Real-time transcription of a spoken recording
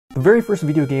The very first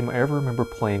video game I ever remember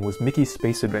playing was Mickey's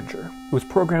Space Adventure. It was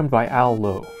programmed by Al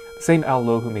Lowe, the same Al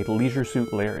Lowe who made Leisure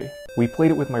Suit Larry. We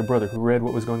played it with my brother, who read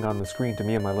what was going on the screen to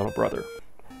me and my little brother.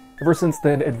 Ever since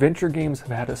then, adventure games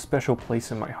have had a special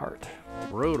place in my heart.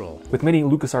 Brutal. With many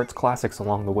LucasArts classics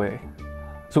along the way.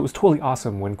 So it was totally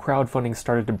awesome when crowdfunding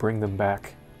started to bring them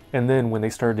back, and then when they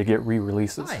started to get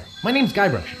re-releases. Hi, my name's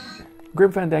Guybrush.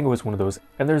 Grim Fandango is one of those,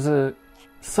 and there's a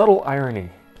subtle irony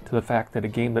to the fact that a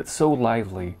game that's so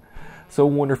lively, so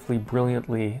wonderfully,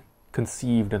 brilliantly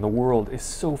conceived, and the world is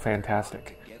so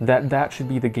fantastic, that should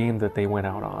be the game that they went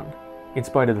out on, in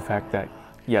spite of the fact that,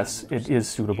 yes, it is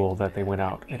suitable that they went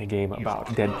out in a game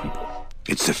about dead people.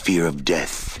 It's the fear of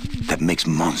death that makes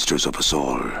monsters of us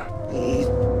all.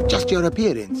 Just your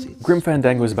appearance. Grim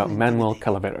Fandango is about Manuel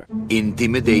Calavera,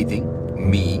 Intimidating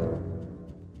me,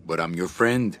 but I'm your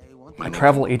friend. a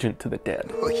travel agent to the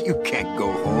dead. You can't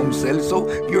go home, Celso.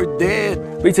 You're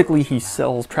dead. Basically, he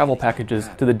sells travel packages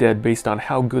to the dead based on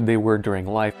how good they were during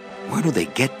life. Where do they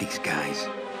get these guys?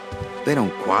 They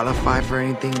don't qualify for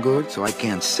anything good, so I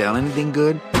can't sell anything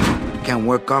good. Can't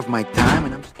work off my time,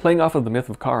 and I'm Playing off of the myth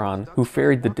of Charon, who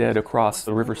ferried the dead across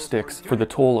the river Styx for the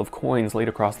toll of coins laid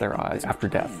across their eyes after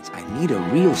death. I need a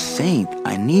real saint.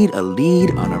 I need a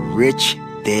lead on a rich,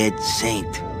 dead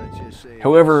saint.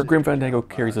 However, Grim Fandango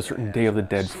carries a certain Day of the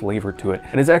Dead flavor to it,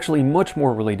 and is actually much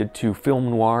more related to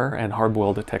film noir and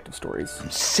hard-boiled detective stories.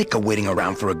 I'm sick of waiting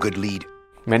around for a good lead.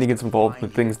 Manny gets involved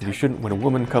with things that he shouldn't when a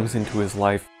woman comes into his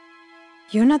life,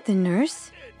 You're not the nurse?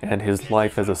 and his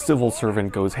life as a civil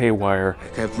servant goes haywire.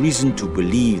 I have reason to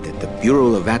believe that the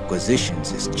Bureau of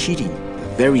Acquisitions is cheating the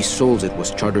very souls it was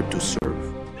chartered to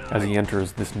serve. As he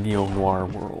enters this neo-noir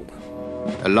world.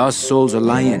 A Lost Souls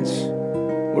Alliance.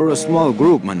 We're a small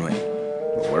group, Manuel.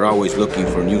 But we're always looking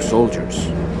for new soldiers.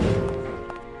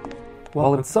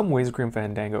 While in some ways Grim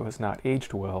Fandango has not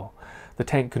aged well, the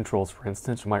tank controls, for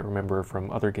instance, you might remember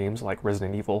from other games like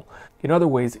Resident Evil. In other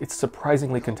ways, it's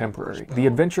surprisingly contemporary. The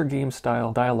adventure game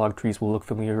style dialogue trees will look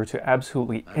familiar to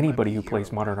absolutely anybody who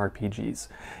plays modern RPGs.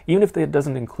 Even if it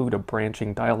doesn't include a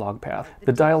branching dialogue path,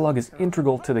 the dialogue is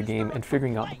integral to the game and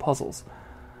figuring out the puzzles,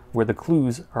 where the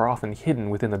clues are often hidden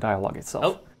within the dialogue itself.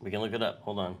 Oh, we can look it up.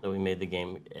 Hold on. So we made the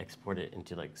game export it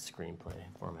into like screenplay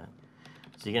format.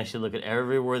 So you can actually look at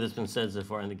every word that's been said so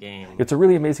far in the game. It's a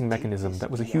really amazing mechanism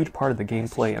that was a huge part of the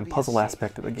gameplay and puzzle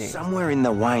aspect of the game. Somewhere in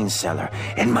the wine cellar,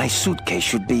 and my suitcase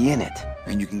should be in it.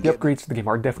 And you can The get... upgrades to the game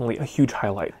are definitely a huge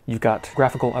highlight. You've got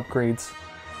graphical upgrades.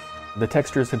 The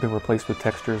textures have been replaced with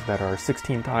textures that are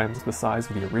 16 times the size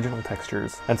of the original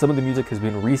textures, and some of the music has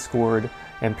been rescored,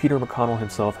 and Peter McConnell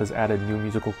himself has added new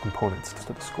musical components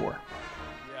to the score.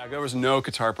 Yeah, there was no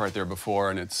guitar part there before,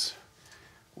 and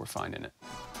we're finding it.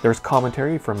 There's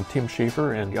commentary from Tim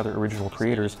Schafer and the other original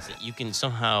creators. You can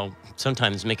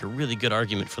sometimes make a really good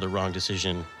argument for the wrong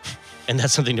decision, and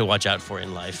that's something to watch out for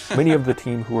in life. Many of the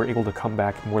team who were able to come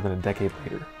back more than a decade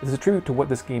later. It's a tribute to what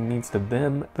this game means to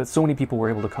them that so many people were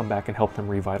able to come back and help them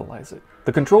revitalize it.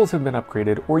 The controls have been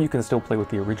upgraded, or you can still play with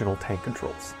the original tank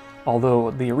controls.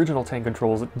 Although the original tank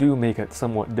controls do make it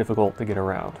somewhat difficult to get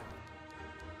around.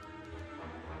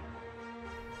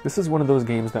 This is one of those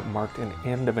games that marked an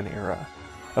end of an era.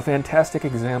 A fantastic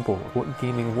example of what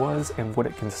gaming was and what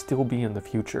it can still be in the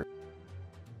future.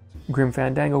 Grim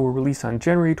Fandango will release on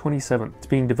January 27th. It's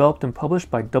being developed and published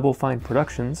by Double Fine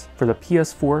Productions for the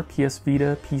PS4, PS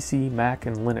Vita, PC, Mac,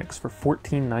 and Linux for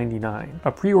 $14.99.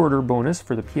 A pre-order bonus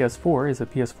for the PS4 is a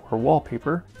PS4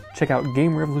 wallpaper. Check out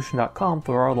GameRevolution.com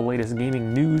for all the latest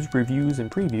gaming news, reviews,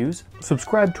 and previews.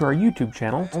 Subscribe to our YouTube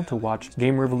channel to watch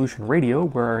Game Revolution Radio,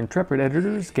 where our intrepid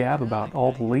editors gab about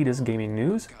all the latest gaming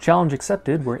news. Challenge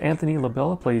Accepted, where Anthony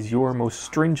Labella plays your most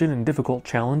stringent and difficult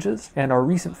challenges. And our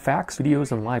recent facts,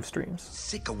 videos, and live streams.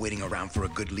 Sick of waiting around for a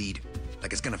good lead.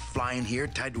 Like it's gonna fly in here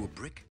tied to a brick.